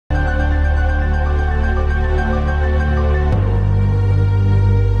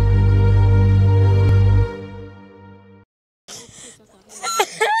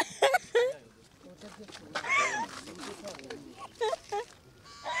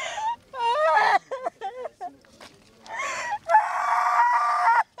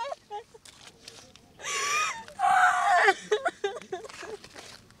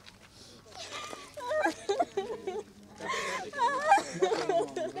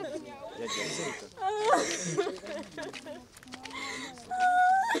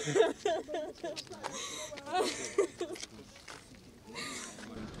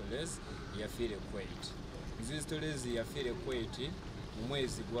Yafiire Kuwait. Nzizitolezi yafiire Kuwait mu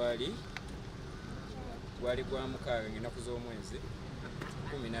mwezi gwali gwa mukaaga ng'ennaku z'omwezi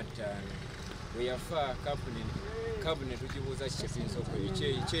 15. Bwe yafa kampuni tugibuuza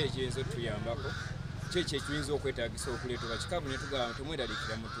kiyinza otuyambako kyekyo ekiyinza okwetaagisa okuleetebwa kikampuni tugamba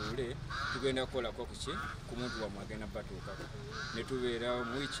tumweralikira mutuule tugenda kukolako kuki ku muntu wammwe agenda batuukako ne tubeerawo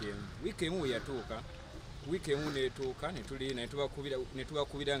mu wiiki emu yatuuka wiki emu netuuka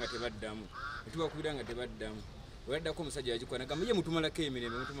netubakubira nga tebaddamu weraddako omusajja yagikwanaga muje mutumalako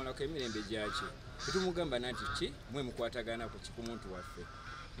emirembe gyaki tetumugamba nanti ki mwe mukwatagana ku muntu waffe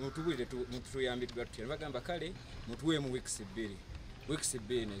mutubulire tuyambiddwa tutya bagamba kale mutuweemu wiikisi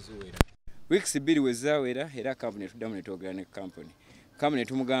bbiri neziwera wiikisi bbiri wezawera era kampuni tuddamu netwogera ne kampuni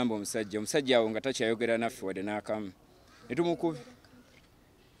netumugamba omusajja awo nga takyayogera naffe wadde n'akamu netumukubi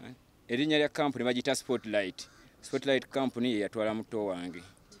erinnya lya kampuni bagita Spotlight company yatwala muto wange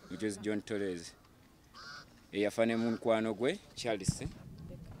Mujezi John Torres eyafa ne mukwano gwe Charles.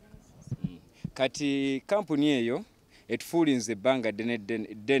 Kati kampuni eyo etufuulinze ebbanga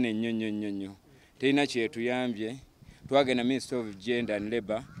ddene nnyo terina kyetuyambye twagenda Ministry of Gender and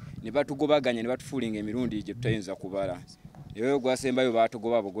Labour ne batugobaganya ne batufuulinga emirundi gye tutayinza kubala eyo gwasembayo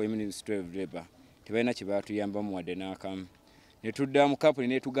batugoba bogwe Ministry of Labour tebalina kye batuyambamu wadde n'akamu. Netudda mu kampuni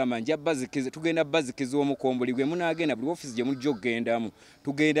netugamba nja bazikiza tugenda bazikiza omukomboli gwe munagenda buli office gye mujjo gendamu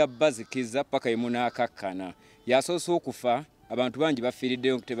tugenda bazikiza paka yemunakakkana yasoose okufa abantu bangi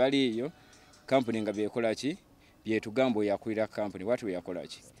bafiiriddeyo tebaliyo kampuni nga byekola ki byetugamba yakulira kampuni watu yakola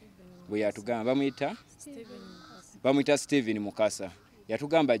ki bwe yatugamba bamuyita Steven Mukasa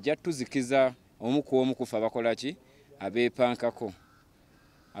yatugamba ajja tuzikiza omu kufa bakola ki abeepankako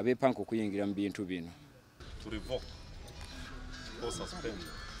okuyingira mu bintu bino or suspend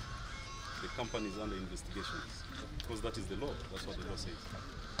the company is under investigations because that is the law. That's what the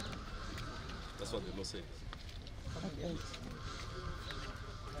law says. Okay.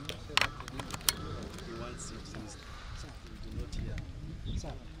 He wants it do not hear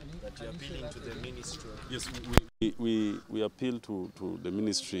that you are appealing to the ministry. Yes, we appeal to the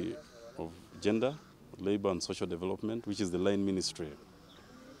Ministry of Gender, Labour and Social Development, which is the line ministry,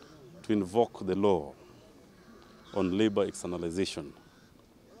 to invoke the law on labor externalization,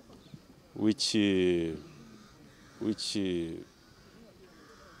 which entails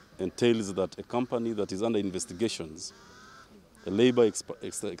that a company that is under investigations, a labor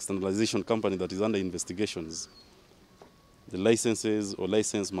externalization company that is under investigations, the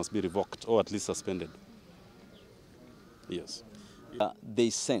license must be revoked or at least suspended. Yes. They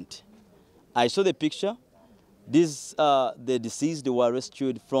sent. I saw the picture. The deceased were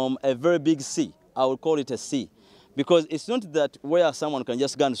rescued from a very big sea. I would call it a sea. Because it's not that where someone can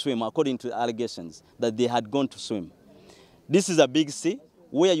just go and swim, according to the allegations, that they had gone to swim. This is a big sea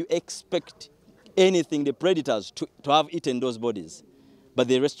where you expect anything, the predators, to have eaten those bodies. But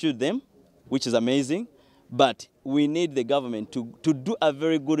they rescued them, which is amazing. But we need the government to do a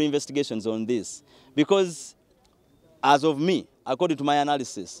very good investigations on this. Because as of me, according to my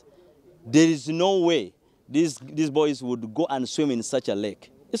analysis, there is no way these boys would go and swim in such a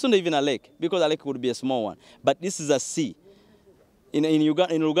lake. It's not even a lake, because a lake would be a small one. But this is a sea. In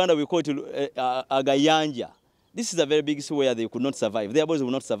Uganda, we call it Agayanja. This is a very big sea where they could not survive. Their bodies will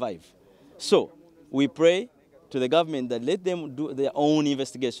not survive. So we pray to the government that let them do their own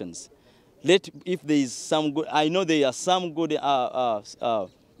investigations. If there is some good, I know there are some good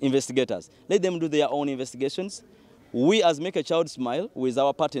investigators. Let them do their own investigations. We, as Make a Child Smile, with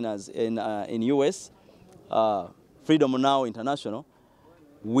our partners in US, Freedom Now International,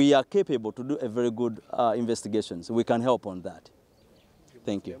 we are capable to do a very good investigations. We can help on that.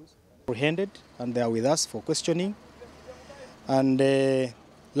 Thank you. Apprehended, and they are with us for questioning. And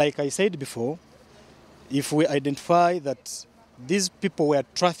like I said before, if we identify that these people were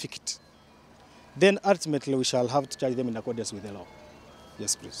trafficked, then ultimately we shall have to charge them in accordance with the law.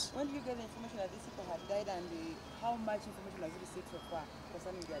 Yes, please. When did you get the information that these people had died, and how much information has you received so far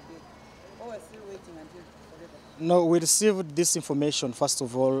concerning their death? Or we're still waiting until forever? No, we received this information, first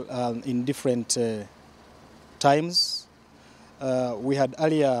of all, in different times. We had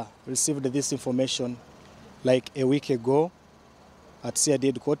earlier received this information like a week ago at CID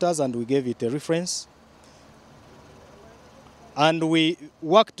headquarters, and we gave it a reference. And we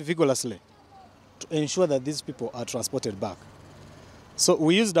worked vigorously to ensure that these people are transported back. So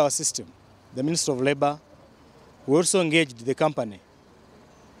we used our system, the Ministry of Labour. We also engaged the company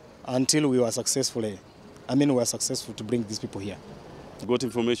until we were successful to bring these people here. got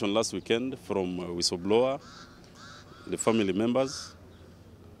information last weekend from a whistleblower, the family members,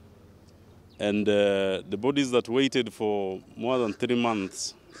 and the bodies that waited for more than 3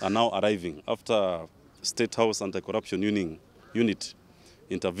 months are now arriving after State House Anti-Corruption Unit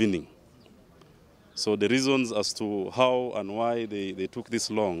intervening. So the reasons as to how and why they took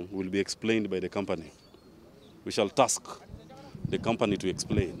this long will be explained by the company. We shall task the company to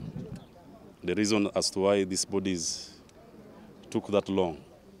explain the reason as to why these bodies took that long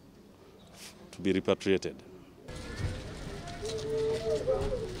to be repatriated.